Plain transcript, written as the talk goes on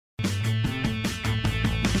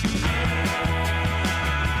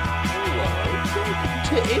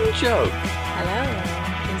to In-Joke. Hello,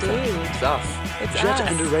 indeed. It's us. It's Jet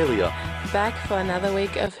us. and Aurelia. Back for another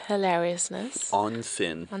week of hilariousness On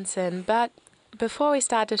Sin. on Sin. But before we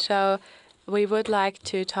start the show, we would like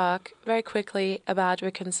to talk very quickly about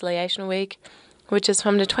Reconciliation Week, which is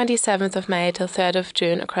from the 27th of May till 3rd of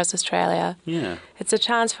June across Australia. Yeah. It's a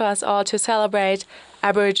chance for us all to celebrate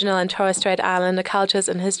Aboriginal and Torres Strait Islander cultures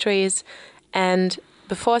and histories. And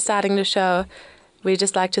before starting the show, we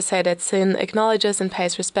just like to say that Sin acknowledges and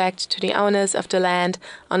pays respect to the owners of the land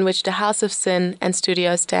on which the House of Sin and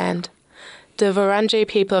studio stand, the Wurundjeri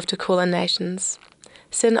people of the Kulin Nations.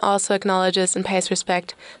 Sin also acknowledges and pays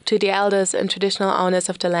respect to the elders and traditional owners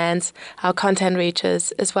of the lands our content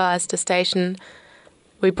reaches, as well as the station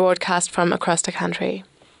we broadcast from across the country.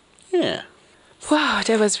 Yeah. Wow,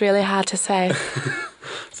 that was really hard to say.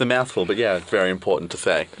 It's a mouthful, but yeah, it's very important to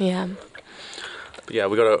say. Yeah. But yeah,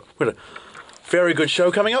 we got a very good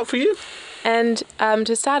show coming up for you. And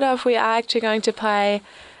to start off, we are actually going to play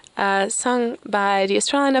a song by the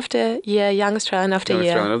Australian of the Year, Young Australian of the Young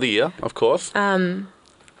Year. Australian of the Year, of course.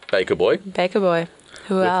 Baker Boy. Baker Boy.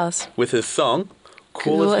 Who else? With his song,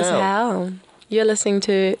 Cool as Hell. You're listening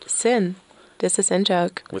to Sin. This is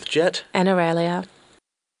In-Joke. With Jet. And Aurelia.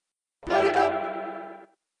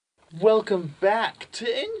 Welcome back to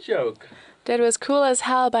In-Joke. That was Cool as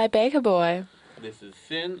Hell by Baker Boy. This is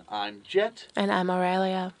Sin. I'm Jet. And I'm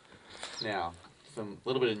Aurelia. Now, some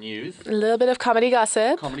little bit of news. A little bit of comedy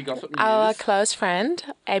gossip. Comedy gossip news. Our close friend,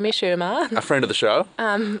 Amy Schumer, A friend of the show.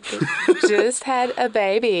 just had a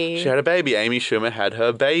baby. She had a baby. Amy Schumer had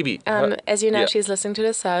her baby. As you know, yeah. she's listening to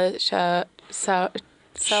the show.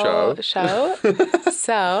 Show.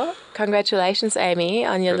 So, congratulations, Amy,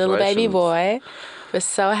 on your little baby boy. We're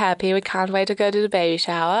so happy. We can't wait to go to the baby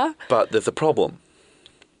shower. But there's a problem.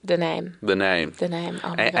 The name. The name.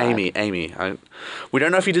 Oh my God. Amy. We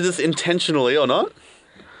don't know if you did this intentionally or not.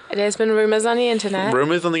 There's been rumors on the internet.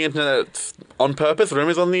 Rumours on the internet that it's on purpose.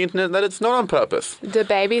 Rumours on the internet that it's not on purpose. The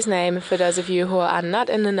baby's name, for those of you who are not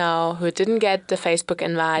in the know, who didn't get the Facebook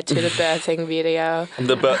invite to the birthing video,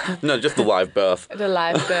 No, just the live birth. the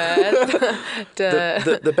live birth,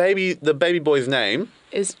 The baby boy's name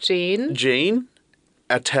is Jean. Jean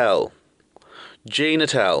Attell. Jean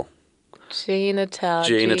Attell. Jean Attell.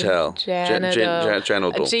 Jean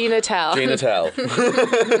Attell.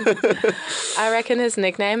 I reckon his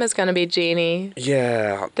nickname is going to be Jeannie.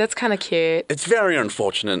 Yeah. That's kind of cute. It's very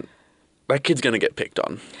unfortunate. That kid's going to get picked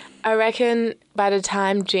on. I reckon by the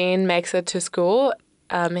time Jean makes it to school,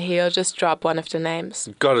 he'll just drop one of the names.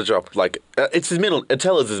 Gotta drop, it's his middle,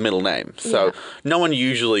 Attell is his middle name. So Yeah. no one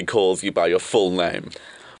usually calls you by your full name.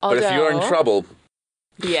 But if you're in Although- trouble,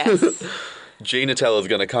 Yes. Jean Attell is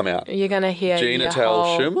going to come out. You're going to hear Jean your Attell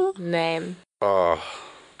whole Schumer? name. Oh,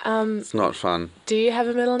 it's not fun. Do you have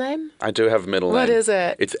a middle name? I do have a middle name. What is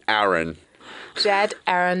it? It's Aaron. Jed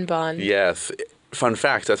Aaron Bond. Yes. Fun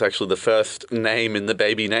fact, that's actually the first name in the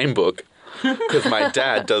baby name book. Because my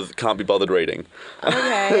dad can't be bothered reading.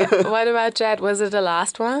 Okay. What about Jed? Was it the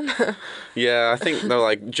last one? Yeah, I think they're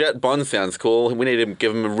like, Jet Bond sounds cool. We need to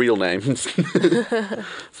give him a real name. So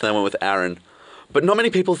I went with Aaron. But not many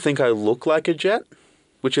people think I look like a jet,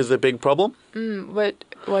 which is a big problem. What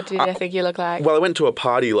did you think you look like? Well, I went to a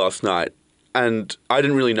party last night, and I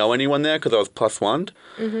didn't really know anyone there because I was +1.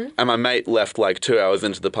 Mm-hmm. And my mate left 2 hours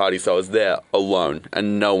into the party, so I was there alone,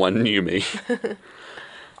 and no one knew me.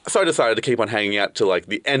 So I decided to keep on hanging out till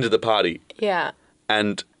the end of the party. Yeah.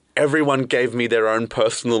 And everyone gave me their own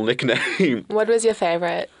personal nickname. What was your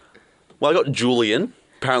favorite? Well, I got Julian.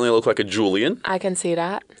 Apparently I look like a Julian. I can see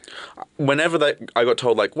that. Whenever I got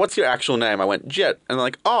told, what's your actual name? I went, Jet. And they're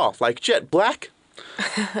like, oh, like Jet Black?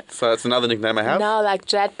 So that's another nickname I have. No, like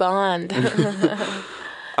Jet Bond. And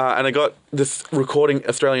I got this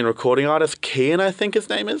Australian recording artist, Kian, I think his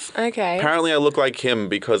name is. Okay. Apparently I look like him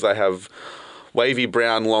because I have wavy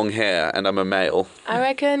brown long hair and I'm a male. I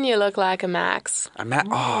reckon you look like a Max.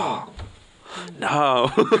 Oh,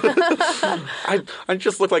 no. I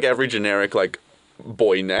just look like every generic,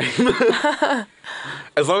 boy name.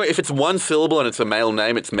 If it's one syllable and it's a male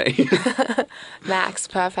name, it's me. Max,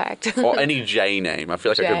 perfect. Or any J name. I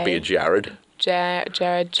feel like I could be a Jared.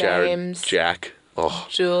 Jared, James. Jack. Oh,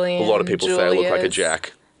 Julian. a lot of people say I look like a Julius.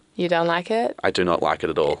 Jack. You don't like it? I do not like it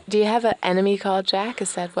at all. Do you have an enemy called Jack?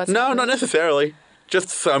 Is that what's No, happening? not necessarily. Just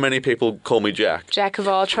so many people call me Jack. Jack of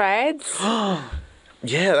all trades?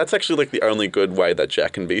 Yeah, that's actually the only good way that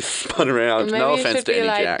Jack can be spun around. Maybe No you offense should to be any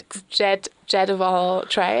like Jacks. Jet of all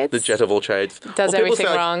trades. The Jet of all trades. Does people everything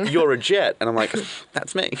say, wrong. You're a jet. And I'm like,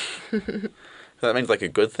 that's me. That means a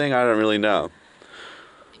good thing? I don't really know.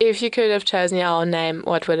 If you could have chosen your own name,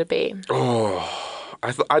 what would it be? Oh,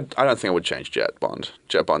 I don't think I would change Jet Bond.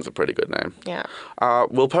 Jet Bond's a pretty good name. Yeah.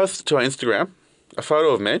 We'll post to our Instagram a photo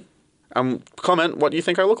of me and comment what you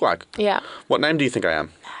think I look like. Yeah. What name do you think I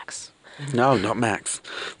am? Max. No, not Max.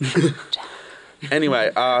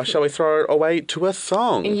 Anyway, shall we throw it away to a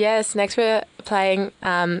song? Yes, next we're playing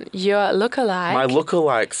Your Lookalike. My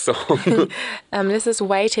lookalike song. This is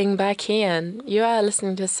Waiting by Kian. You are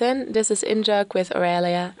listening to Sin. This is In Joke with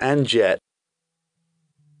Aurelia. And Jet.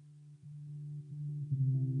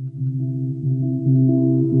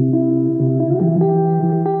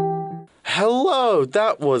 Hello,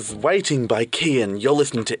 that was Waiting by Kian. You're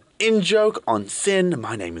listening to In Joke on Sin.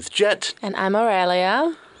 My name is Jet. And I'm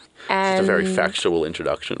Aurelia. And It's a very factual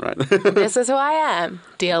introduction, right? this is who I am.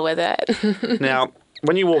 Deal with it. Now,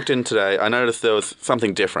 when you walked in today, I noticed there was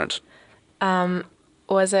something different.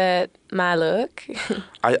 Was it my look?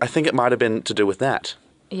 I think it might have been to do with that.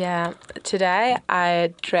 Yeah. Today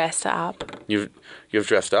I dressed up. You've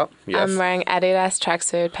dressed up? Yes. I'm wearing Adidas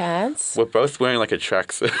tracksuit pants. We're both wearing like a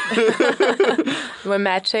tracksuit. We're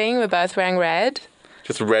matching. We're both wearing red.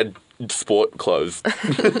 Just red sport clothes.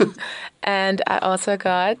 And I also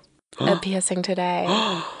got a piercing today.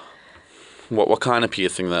 What kind of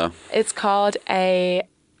piercing though? It's called a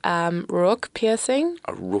rook piercing.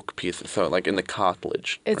 A rook piercing. So like in the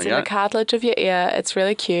cartilage. It's in right? the cartilage of your ear. It's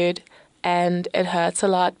really cute. And it hurts a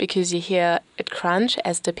lot because you hear it crunch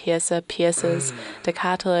as the piercer pierces the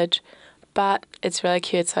cartilage. But it's really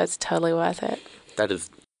cute, so it's totally worth it. That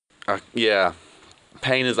is, yeah.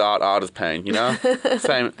 Pain is art, art is pain, you know?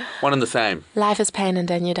 Same, one and the same. Life is pain and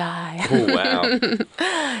then you die. Oh, wow.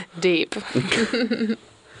 Deep.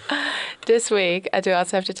 This week, I do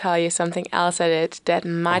also have to tell you something else I did that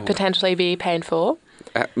might potentially be painful.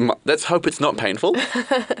 Let's hope it's not painful.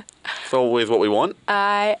 It's always what we want.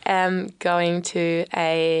 I am going to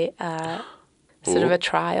a sort of a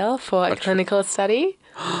trial for a clinical study.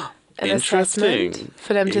 An assessment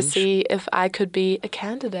for them to see if I could be a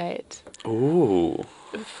candidate. Ooh.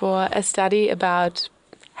 For a study about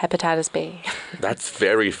hepatitis B. That's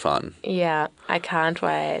very fun. Yeah, I can't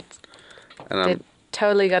wait. And They're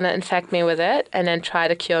totally going to infect me with it and then try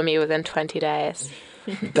to cure me within 20 days.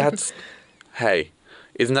 that's, hey,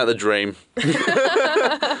 isn't that the dream? Isn't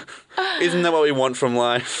that what we want from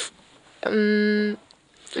life? A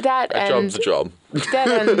job's a job. That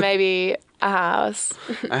and maybe a house.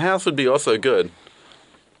 A house would be also good.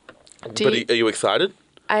 Are you excited?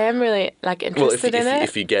 I am really interested in it.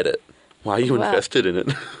 If you get it. Why are you invested in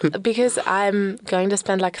it? Because I'm going to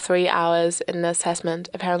spend 3 hours in the assessment.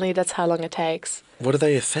 Apparently that's how long it takes. What do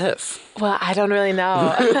they assess? Well, I don't really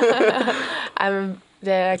know.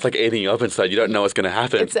 It's like eating up inside. You don't know what's going to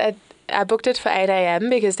happen. I booked it for 8 a.m.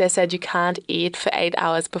 because they said you can't eat for 8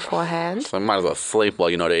 hours beforehand. So you might as well sleep while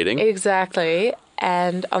you're not eating. Exactly.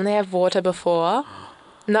 And only have water before.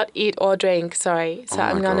 Not eat or drink, sorry. So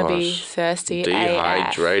I'm going to be thirsty.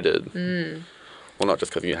 Dehydrated. Well, not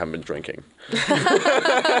just because you haven't been drinking.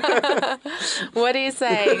 What are you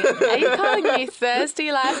saying? Are you calling me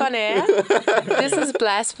thirsty live on air? This is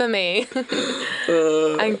blasphemy.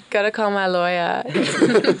 I'm going to call my lawyer.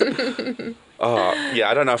 Yeah,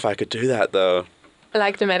 I don't know if I could do that, though.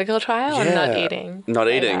 Like the medical trial or not eating? Not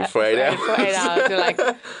eating for 8 hours. For 8 hours. You're like,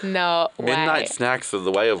 no way. Midnight snacks are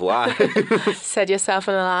the way of life. Set yourself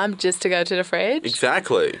an alarm just to go to the fridge?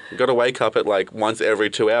 Exactly. You've got to wake up at once every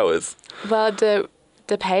 2 hours. Well, the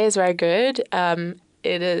pay is very good.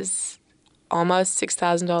 It is almost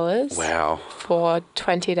 $6,000. Wow. For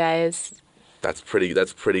 20 days. That's pretty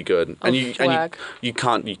good. And you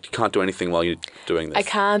can't do anything while you're doing this. I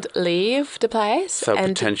can't leave the place. So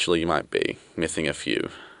potentially you might be missing a few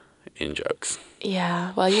in-jokes.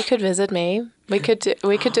 Yeah. Well, you could visit me. We could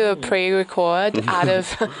do a pre-record out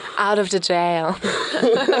of the jail.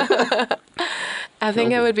 I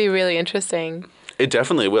think it would be really interesting. It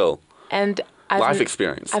definitely will. And life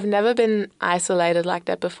experience. I've never been isolated like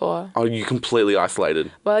that before. Oh, you completely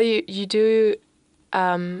isolated? Well, you do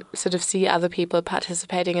sort of see other people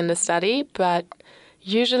participating in the study, but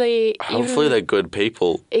usually... Hopefully they're good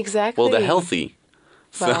people. Exactly. Well, they're healthy.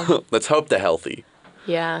 So let's hope they're healthy.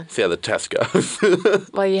 Yeah. See how the test goes.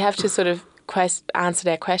 Well, you have to sort of answer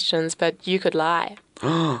their questions, but you could lie.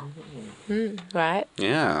 Right?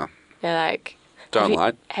 Yeah. They're like... Don't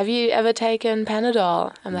lie. Have you ever taken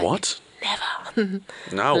Panadol? I'm like, what? Never.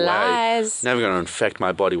 No Lies. way. Never going to infect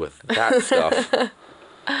my body with that stuff.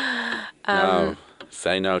 No.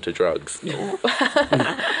 Say no to drugs.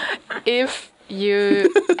 If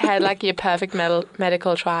you had your perfect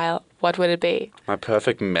medical trial, what would it be? My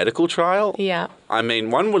perfect medical trial? Yeah. I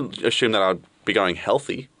mean, one would assume that I'd be going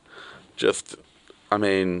healthy. Just I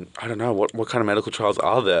mean, I don't know. What kind of medical trials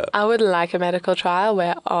are there? I would like a medical trial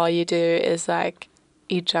where all you do is like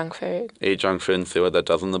eat junk food. Eat junk food and see what that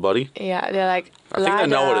does in the body? Yeah, they're like, I think I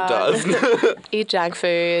know what it does. eat junk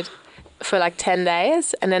food for like 10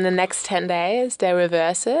 days, and then the next 10 days they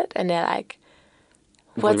reverse it, and they're like,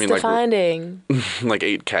 What do what's you mean, the like, finding? Like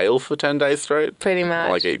eat kale for 10 days straight? Pretty much.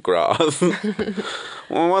 Like eat grass?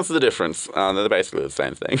 Well, what's the difference? They're basically the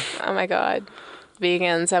same thing. Oh my God.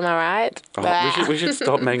 Vegans, am I right? Oh, we should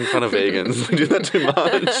stop making fun of vegans. We do that too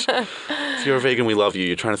much. If you're a vegan, we love you.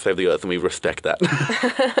 You're trying to save the earth, and we respect that.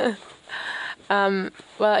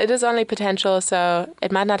 Well, it is only potential, so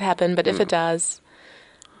it might not happen, but if it does,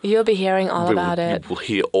 you'll be hearing all about it. We'll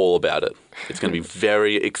hear all about it. It's going to be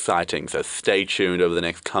very exciting, so stay tuned over the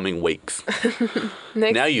next coming weeks.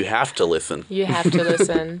 Now you have to listen. You have to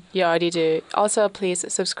listen. You already do. Also, please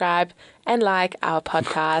subscribe and like our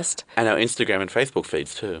podcast. And our Instagram and Facebook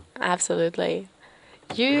feeds too. Absolutely.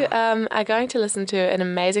 You are going to listen to an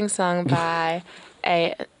amazing song by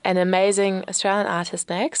an amazing Australian artist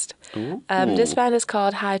next. This band is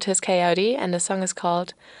called Hiatus Coyote, and the song is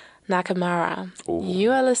called Nakamura. Ooh.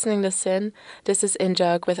 You are listening to Sin. This is In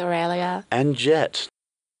Joke with Aurelia. And Jet.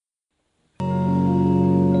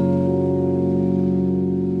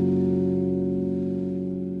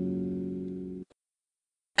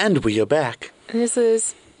 And we are back. And this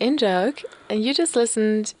is In Joke, and you just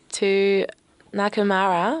listened to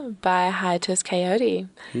Nakamura by Hiatus Coyote.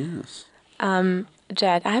 Yes.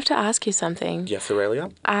 Jed, I have to ask you something. Yes, Aurelia?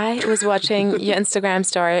 I was watching your Instagram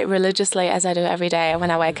story religiously, as I do every day when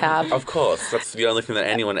I wake up. Of course. That's the only thing that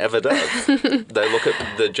anyone ever does. They look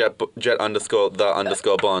at the jet underscore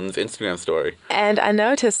bonds Instagram story. And I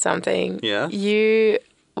noticed something. Yeah? You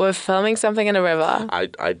were filming something in a river. I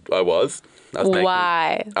was.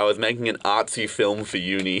 Why? I was making an artsy film for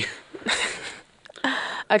uni.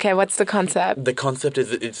 Okay, what's the concept? The concept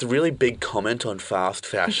is that it's a really big comment on fast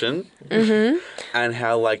fashion and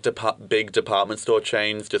how like big department store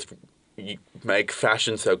chains just make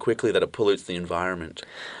fashion so quickly that it pollutes the environment.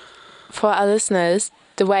 For our listeners,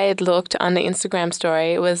 the way it looked on the Instagram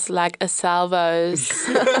story was like a Salvo's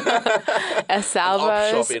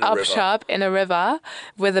op shop in a river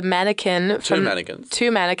with a mannequin.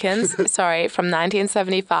 Two mannequins, sorry, from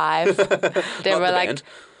 1975. They were like band.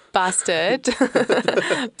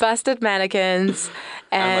 busted mannequins,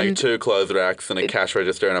 and like two clothes racks and a cash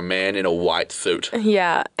register and a man in a white suit.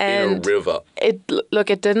 Yeah, and in a river. It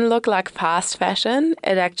didn't look like fast fashion.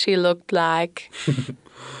 It actually looked like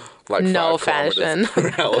like no fashion.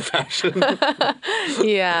 Per hour fashion.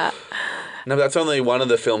 Yeah. No, that's only one of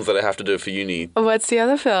the films that I have to do for uni. What's the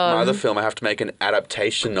other film? My other film, I have to make an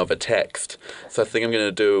adaptation of a text. So I think I'm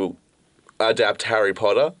going to adapt Harry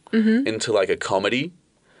Potter into like a comedy.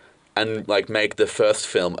 And, like, make the first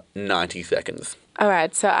film 90 seconds. All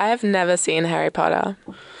right, so I have never seen Harry Potter.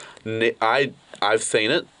 I've seen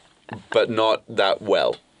it, but not that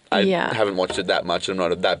well. I Yeah. haven't watched it that much. I'm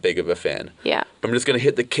not that big of a fan. Yeah. I'm just going to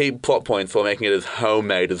hit the key plot points while making it as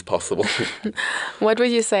homemade as possible. What would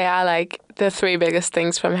you say are, like, the three biggest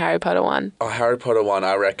things from Harry Potter 1? Oh, Harry Potter 1,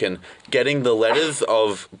 I reckon, getting the letters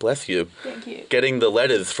of... Bless you. Thank you. Getting the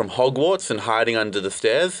letters from Hogwarts and hiding under the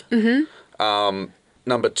stairs.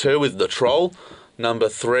 Number 2 is the troll. Number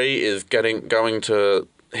 3 is going to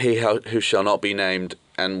He Who Shall Not Be Named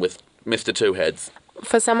and with Mr. Two Heads.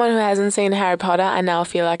 For someone who hasn't seen Harry Potter, I now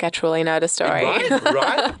feel like I truly know the story.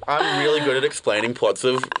 Right? I'm really good at explaining plots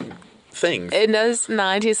of things. In those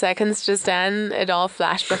 90 seconds just then, it all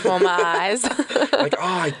flashed before my eyes. Like, oh,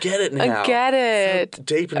 I get it now. I get it. So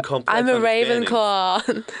deep and complex. I'm a understanding.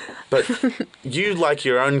 Ravenclaw. But you like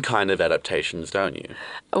your own kind of adaptations, don't you?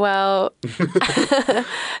 Well,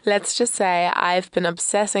 let's just say I've been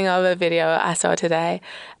obsessing over a video I saw today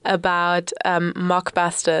about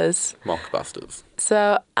mockbusters. Mockbusters.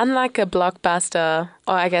 So, unlike a blockbuster,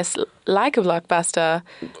 or I guess like a blockbuster.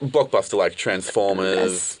 Blockbuster like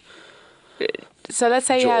Transformers. So let's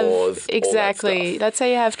say Jaws, you have all that exactly. stuff. Let's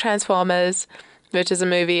say you have Transformers, which is a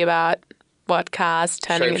movie about what cars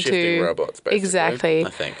turning Shape-shifting into robots, basically. Exactly. I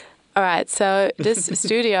think. All right, so this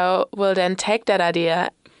studio will then take that idea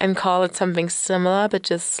and call it something similar but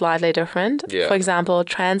just slightly different. Yeah. For example,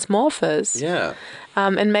 Transmorphers. Yeah.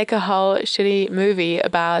 And make a whole shitty movie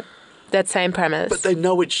about that same premise. But they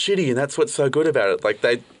know it's shitty, and that's what's so good about it. Like,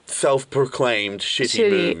 they self-proclaimed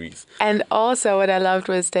shitty movies. And also what I loved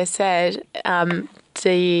was they said how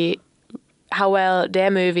well their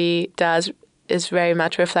movie does is very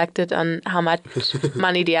much reflected on how much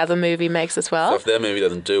money the other movie makes as well. So if their movie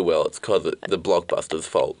doesn't do well, it's because of the blockbuster's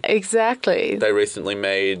fault. Exactly. They recently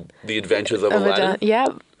made The Adventures of Aladdin Yeah.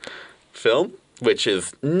 film, which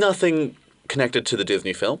is nothing connected to the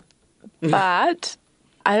Disney film. But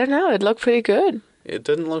I don't know. It looked pretty good. It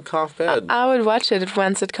didn't look half bad. I would watch it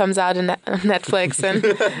once it comes out on Netflix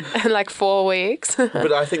in like 4 weeks.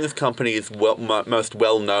 But I think this company is most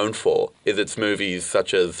well known for is its movies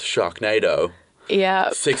such as Sharknado,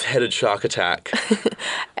 Yeah. Six-Headed Shark Attack,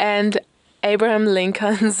 And Abraham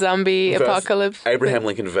Lincoln Zombie Apocalypse. Abraham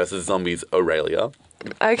Lincoln versus Zombies Aurelia.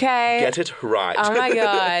 Okay. Get it right. Oh my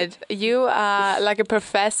god. You are like a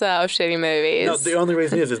professor of shitty movies. No, the only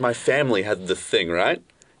reason is my family has this thing, right?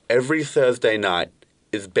 Every Thursday night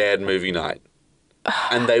is bad movie night.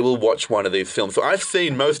 And they will watch one of these films. So I've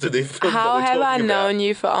seen most of these films. How that we're have I talking known about.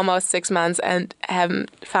 you for almost 6 months and haven't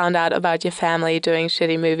found out about your family doing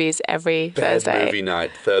shitty movies every Bad Thursday? movie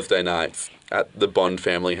night, Thursday nights at the Bond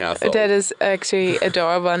family household. That is actually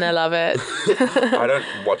adorable and I love it. I don't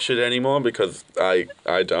watch it anymore because I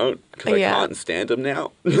don't. Because Yeah. I can't stand them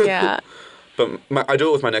now. Yeah. But I do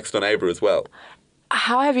it with my next door neighbour as well.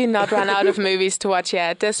 How have you not run out of movies to watch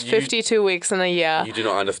yet? There's 52 weeks in a year. You do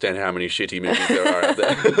not understand how many shitty movies there are out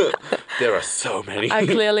there. There are so many. I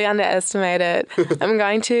clearly underestimate it. I'm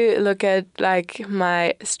going to look at like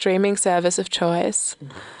my streaming service of choice,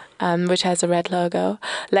 which has a red logo,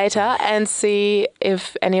 later and see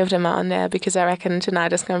if any of them are on there because I reckon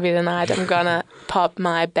tonight is going to be the night I'm going to pop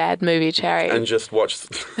my bad movie cherry. And just watch,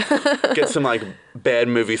 get some like bad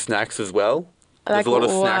movie snacks as well. There's Like a lot of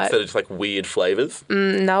what? snacks that are just like weird flavours.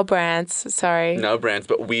 No brands, sorry. No brands,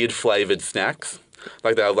 but weird flavoured snacks.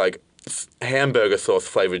 Like they have like hamburger sauce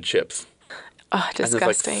flavoured chips. Oh, And there's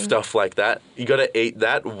disgusting. like stuff like that. You got to eat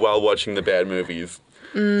that while watching the bad movies.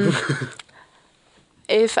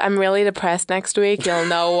 If I'm really depressed next week, you'll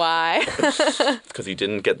know why. Because you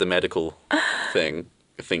didn't get the medical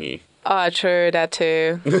thingy. Oh, true, that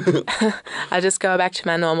too. I just go back to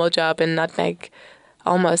my normal job and not make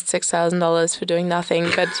almost $6,000 for doing nothing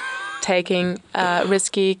but taking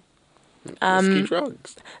risky, Risky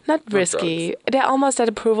drugs. not risky. They're almost at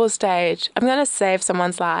approval stage. I'm gonna save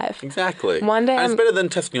someone's life. Exactly. One day and I'm- it's better than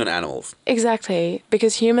testing on animals. Exactly,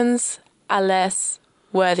 because humans are less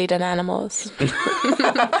worthy than animals.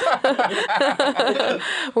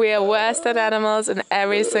 We are worse than animals in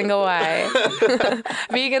every single way.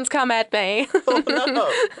 Vegans, come at me. Oh no!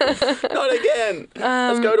 Not again!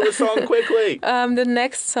 Let's go to a song quickly. The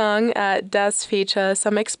next song does feature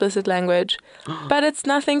some explicit language, but it's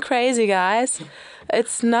nothing crazy, guys.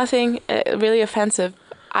 It's nothing really offensive.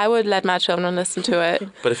 I would let my children listen to it.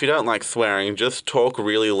 But if you don't like swearing, just talk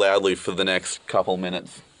really loudly for the next couple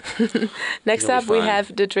minutes. Next You'll up, be we fine.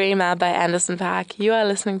 have The Dreamer by Anderson .Paak. You are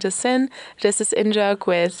listening to Sin. This is In Joke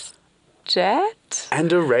with Jet.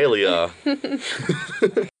 And Aurelia.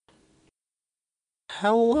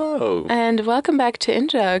 Hello. And welcome back to In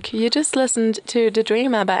Joke. You just listened to The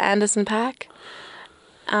Dreamer by Anderson .Paak.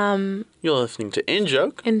 You're listening to In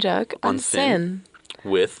Joke In Joke on On Sin.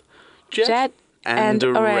 with Jet, and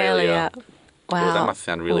Aurelia. Wow. that must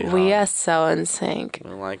sound really We hard. are so in sync.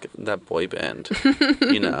 We're like that boy band.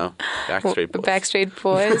 You know, Backstreet Boys. Backstreet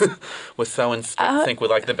Boys. We're so in sync with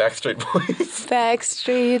like the Backstreet Boys.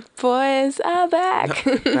 Backstreet Boys are back.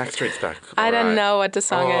 Backstreet's back. I don't Alright. know what the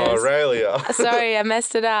song Oh, is. Aurelia. Sorry, I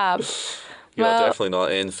messed it up. You're Well, definitely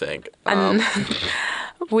not in sync.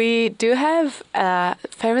 We do have a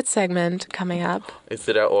favorite segment coming up. Is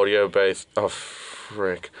it our audio based? Oh,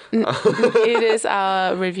 frick. It is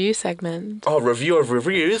our review segment. Oh, review of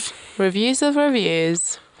reviews. Reviews of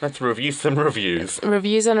reviews. Let's review some reviews.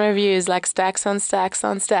 Reviews on reviews, like stacks on stacks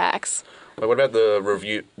on stacks. Wait, what about the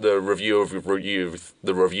review? The review of reviews.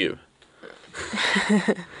 The review.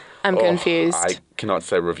 I'm confused. I cannot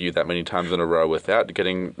say review that many times in a row without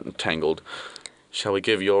getting tangled. Shall we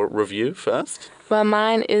give your review first? Well,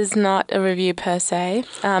 mine is not a review per se.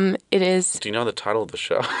 It is. Do you know the title of the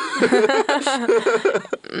show?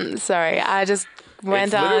 Sorry, I just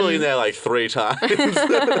went It's literally on. there like 3 times.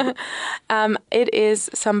 It is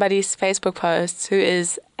somebody's Facebook post who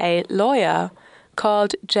is a lawyer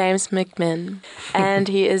called James McMinn, and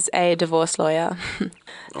he is a divorce lawyer.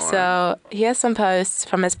 So here's some posts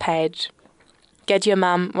from his page. Get your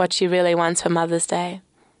mum what she really wants for Mother's Day.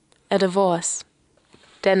 A divorce.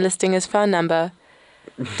 Then listing his phone number.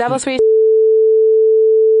 33.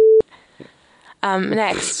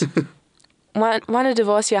 Next. Want to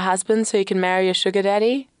divorce your husband so you can marry your sugar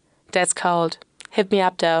daddy? That's cold. Hit me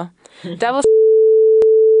up though. Double.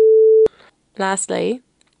 Lastly,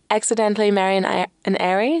 accidentally marry an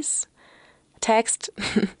Aries? Text.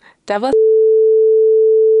 Double.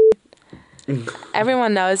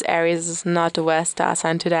 Everyone knows Aries is not the worst star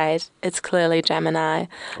sign to date. It's clearly Gemini.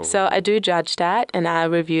 So I do judge that and I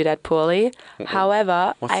review that poorly.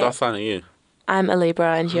 However, What star sign are you? I'm a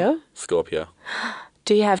Libra, and you? Scorpio.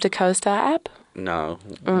 Do you have the CoStar app? No.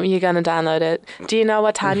 You're going to download it. Do you know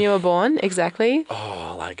what time you were born exactly?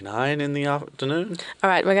 Oh, like 9 in the afternoon? All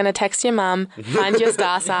right, we're going to text your mum, find your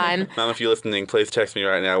star sign, Mum, if you're listening, please text me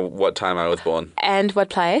right now what time I was born. and what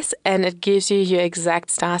place, and it gives you your exact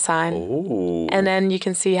star sign. Ooh. And then you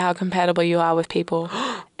can see how compatible you are with people.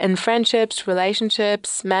 In friendships,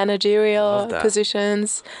 relationships, managerial Love that.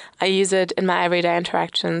 positions. I use it in my everyday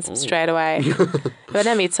interactions straight away. When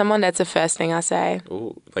I meet someone, that's the first thing I say.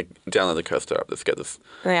 Ooh. Like, download the CoStar app. Let's get this.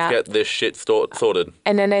 Yeah. Let's get this shit sorted.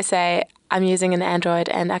 And then they say, I'm using an Android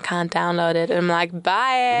and I can't download it. And I'm like,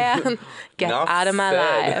 bye. Get Enough out of my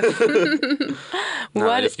said. life. No, I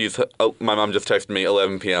What just use my mum just texted me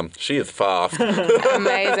 11 p.m. She is fast.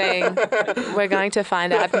 amazing. We're going to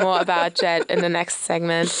find out more about Jet in the next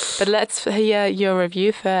segment. But let's hear your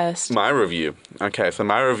review first. My review. Okay, so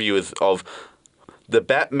my review is of the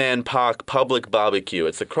Batman Park Public Barbecue.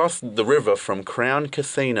 It's across the river from Crown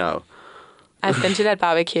Casino. I've been to that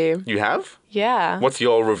barbecue. You have? Yeah. What's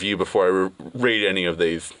your review before I read any of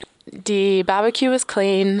these? The barbecue was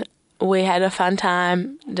clean. We had a fun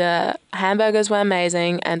time. The hamburgers were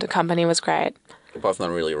amazing and the company was great. Well, it's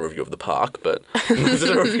not really a review of the park, but this is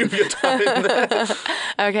a review of your time there.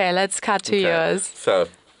 Okay, let's cut to Okay, yours. So,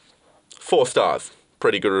 4 stars.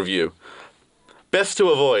 Pretty good review. Best to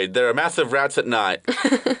avoid. There are massive rats at night.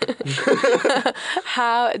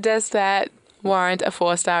 How does that warrant a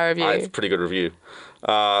 4-star review? It's a pretty good review.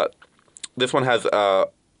 This one has a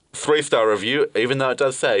 3-star review, even though it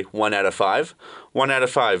does say 1 out of 5. 1 out of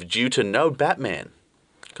 5 due to no Batman.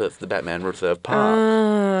 Because it's the Batman Reserve Park.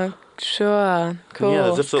 Oh, sure. Cool. Yeah,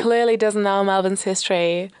 there's just a- Clearly doesn't know Melbourne's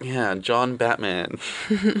history. Yeah, John Batman.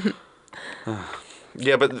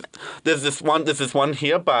 Yeah, but there's this one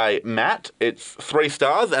here by Matt. It's 3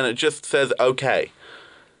 stars and it just says okay.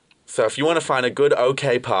 So if you want to find a good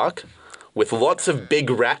okay park with lots of big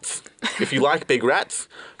rats, if you like big rats,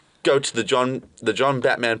 go to the John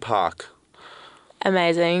Batman Park.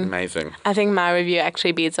 Amazing. Amazing. I think my review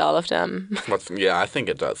actually beats all of them. Yeah, I think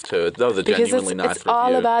it does too. That was a Because genuinely nice it's review.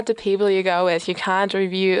 all about the people you go with. You can't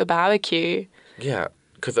review a barbecue. Yeah,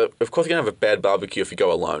 because of course you're going to have a bad barbecue if you go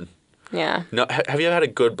alone. Yeah. No, have you ever had a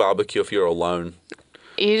good barbecue if you're alone?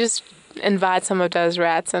 You just invite some of those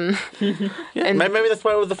rats and Yeah, And- maybe that's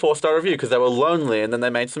why it was a 4-star review, because they were lonely and then they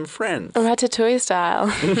made some friends. Ratatouille style.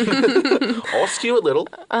 Or Stuart Little.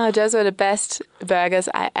 Oh, those were the best burgers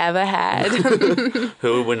I ever had.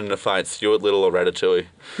 Who would win in a fight, Stuart Little or Ratatouille?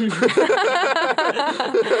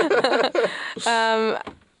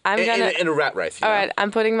 I'm gonna. In a rat race. You All know? right,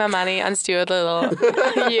 I'm putting my money on Stuart Little.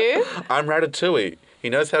 You? I'm Ratatouille. He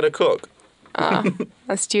knows how to cook.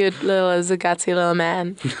 Stuart Little is a gutsy little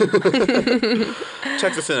man.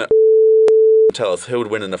 Text us in at tell us who would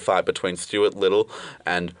win in a fight between Stuart Little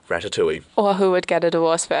and Ratatouille. Or who would get a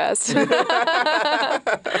divorce first?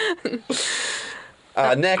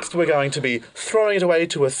 Next, we're going to be throwing it away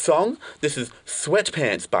to a song. This is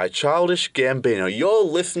Sweatpants by Childish Gambino. You're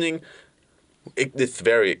listening.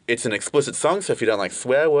 It's an explicit song, so if you don't like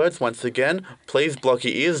swear words, once again, please block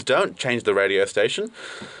your ears. Don't change the radio station.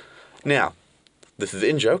 Now, this is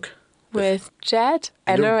In Joke. With Jet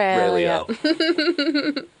and Aurelia.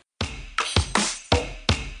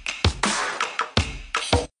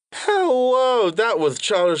 Hello, that was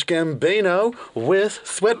Childish Gambino with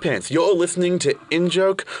Sweatpants. You're listening to In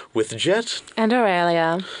Joke with Jet. And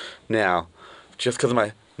Aurelia. Now, just because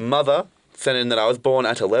my mother sent in that I was born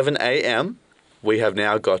at 11 a.m., we have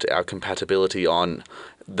now got our compatibility on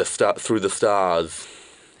through the stars.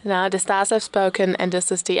 Now, the stars have spoken, and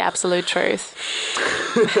this is the absolute truth.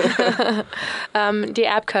 The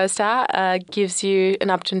app CoStar gives you an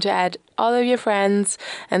option to add all of your friends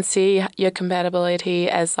and see your compatibility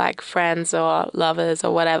as like friends or lovers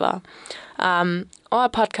or whatever, or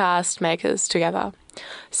podcast makers together.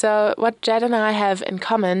 So what Jed and I have in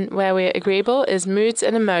common where we're agreeable is moods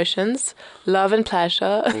and emotions, love and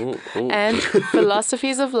pleasure, and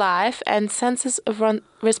philosophies of life and senses of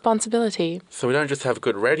responsibility. So we don't just have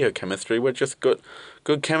good radio chemistry, we're just good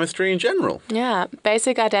chemistry in general. Yeah.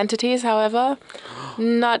 Basic identities, however,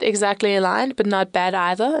 not exactly aligned, but not bad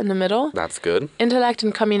either, in the middle. That's good. Intellect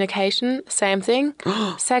and communication, same thing.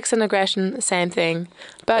 Sex and aggression, same thing.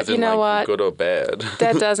 But As you in, know like, what? good or bad.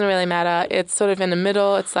 That doesn't really matter. It's sort of in the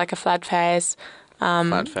middle. It's like a flat face.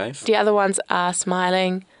 Flat face. The other ones are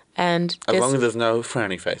smiling and As long as there's no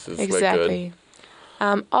frowny faces, we're good. exactly.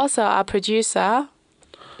 Also, our producer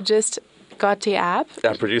just got the app.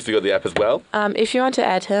 Our producer got the app as well. If you want to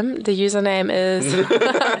add him, the username is...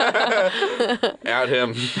 Add him.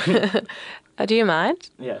 Do you mind?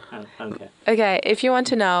 Yeah, okay. Okay, if you want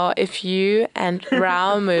to know if you and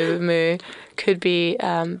Rao Moo could be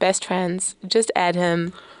best friends, just add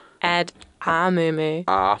him at Moo. Moo.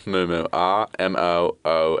 RMOOMOO.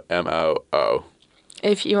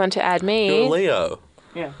 If you want to add me... You're Leo.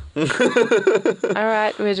 Yeah. All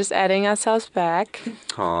right, we're just adding ourselves back.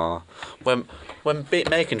 Aw. When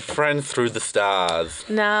making friends through the stars.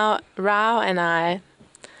 Now, Rao and I,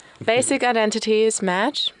 basic identities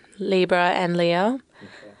match, Libra and Leo.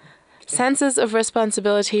 Okay. Senses of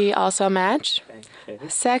responsibility also match. Okay.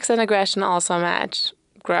 Sex and aggression also match.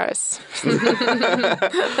 Gross.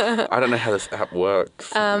 I don't know how this app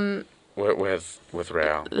works. With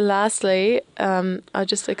Rao. Lastly, I'll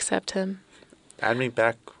just accept him. Add me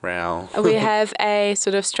back, Rao. We have a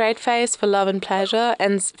sort of straight face for love and pleasure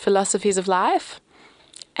and philosophies of life,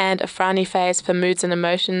 and a frowny face for moods and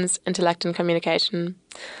emotions, intellect and communication.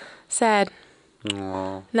 Sad.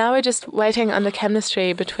 Aww. Now we're just waiting on the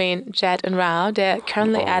chemistry between Jet and Rao. They're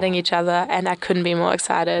currently adding each other, and I couldn't be more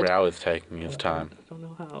excited. Rao is taking his time. I don't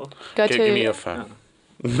know how. Give me your phone.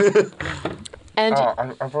 And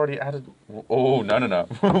I've already added. Oh,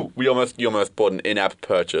 no. You almost bought an in-app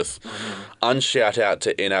purchase. Unshout out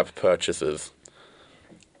to in-app purchases.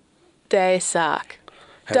 they suck.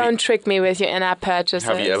 Have Don't you- trick me with your in-app purchases.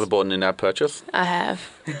 Have you ever bought an in-app purchase? I have.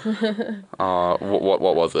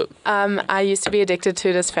 What was it? I used to be addicted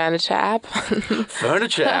to this furniture app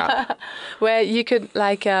Furniture app. where you could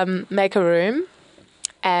make a room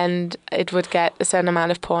and it would get a certain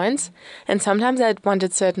amount of points. And sometimes I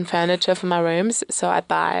wanted certain furniture for my rooms, so I'd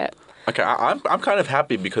buy it. Okay, I'm kind of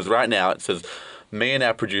happy because right now it says, me and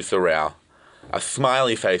our producer Rao are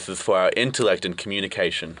smiley faces for our intellect and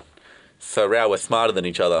communication. So Rao, we're smarter than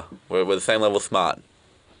each other. We're the same level smart.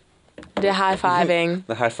 They're high-fiving.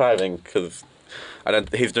 The high-fiving because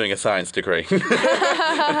he's doing a science degree.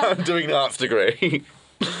 I'm doing an arts degree.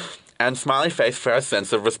 And smiley face for our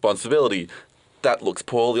sense of responsibility. That looks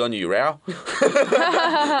poorly on you, Rao.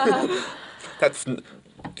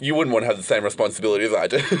 You wouldn't want to have the same responsibility as I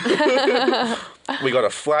do. We got a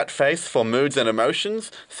flat face for moods and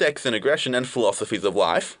emotions, sex and aggression, and philosophies of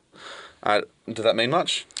life. Does that mean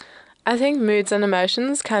much? I think moods and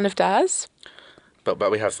emotions kind of does.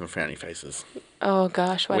 But we have some frowny faces. Oh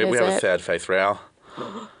gosh, what we is have it? a sad face, Rao.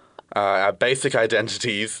 Our basic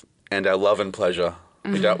identities and our love and pleasure.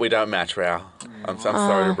 We don't match, Rao. I'm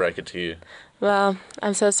sorry to break it to you. Well,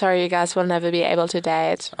 I'm so sorry you guys will never be able to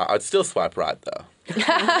date. I'd still swipe right though.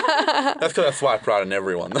 That's because I swipe right on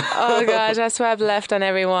everyone. Oh gosh, I swipe left on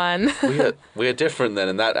everyone. we are different then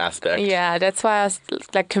in that aspect. Yeah, that's why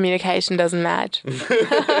communication doesn't match.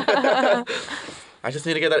 I just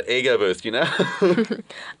need to get that ego boost, you know?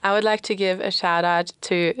 I would like to give a shout out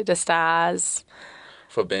to the stars,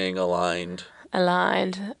 For being aligned.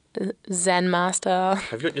 aligned, Zen Master.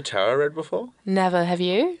 Have you got your tarot read before? Never, have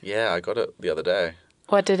you? Yeah, I got it the other day.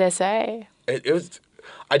 What did they say? It was.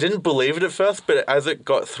 I didn't believe it at first, but as it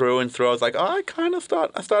got through and through, I was like, oh,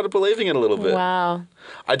 I started believing it a little bit. Wow.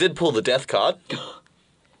 I did pull the death card,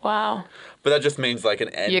 Wow. but that just means like an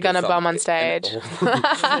end. You're of gonna bomb on something. stage.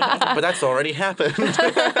 But that's already happened.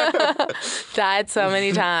 Died so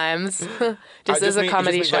many times. I This just is a mean- it just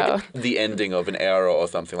comedy means, show. like, the ending of an era or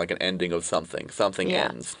something, like an ending of something. Something Yeah.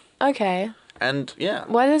 ends. Okay. And yeah,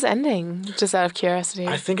 What is ending? Just out of curiosity.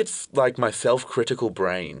 I think it's like my self-critical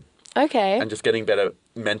brain Okay. and just getting better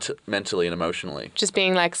mentally and emotionally. Just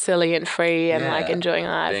being silly and free and Yeah. enjoying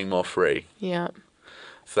life. Being more free. Yeah.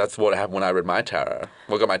 So that's what happened when I read my tarot.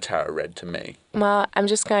 Well, got my tarot read to me. Well, I'm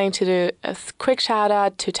just going to do a quick shout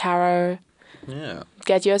out to tarot. Yeah.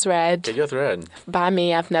 Get yours read Get yours read. by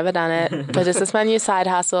me. I've never done it, but this is my new side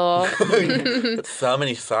hustle. Got so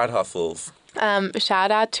many side hustles.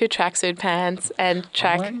 Shout out to tracksuit pants and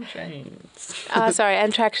Chains. tracksuit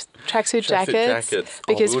jackets, jackets.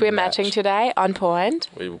 because Good we're match. matching today. On point.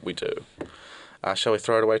 We do. Shall we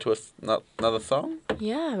throw it away to another song?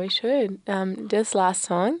 Yeah, we should. This last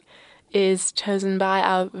song is chosen by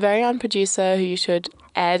our very own producer, who you should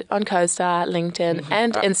add on CoStar, LinkedIn,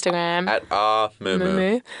 and Instagram. At R Moo Moo.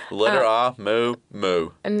 Moo. Letter R Moo Moo.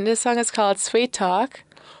 And this song is called Sweet Talk,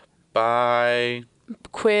 By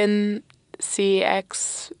Quinn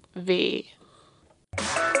CXV.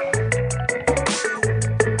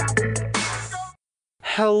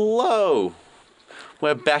 Hello.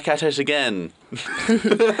 We're back at it again.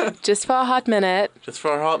 Just for a hot minute. Just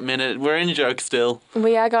for a hot minute. We're in joke still.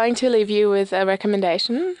 We are going to leave you with a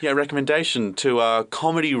recommendation. Yeah, recommendation to a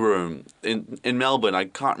comedy room in Melbourne. I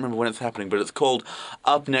can't remember when it's happening, but it's called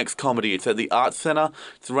Up Next Comedy. It's at the Arts Centre.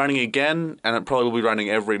 It's running again, and it probably will be running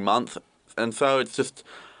every month. And so it's just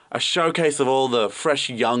a showcase of all the fresh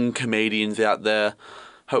young comedians out there.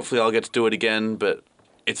 Hopefully I'll get to do it again, but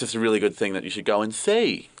it's just a really good thing that you should go and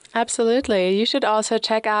see. Absolutely. You should also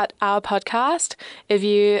check out our podcast. If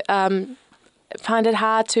you find it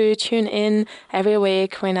hard to tune in every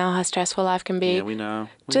week, we know how stressful life can be. Yeah, we know.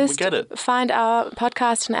 We Just get it. find our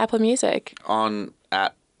podcast on Apple Music.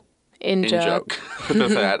 At InJoke.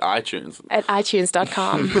 At iTunes. At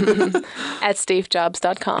iTunes.com. At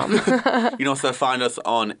SteveJobs.com. You can also find us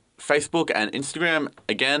on Facebook and Instagram,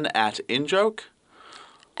 again, at InJoke.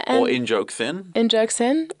 Or InJokeSin.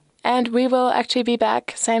 InJokeSin. And we will actually be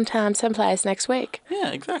back same time, same place next week.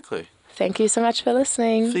 Yeah, exactly. Thank you so much for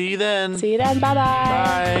listening. See you then. See you then.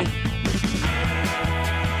 Bye-bye. Bye.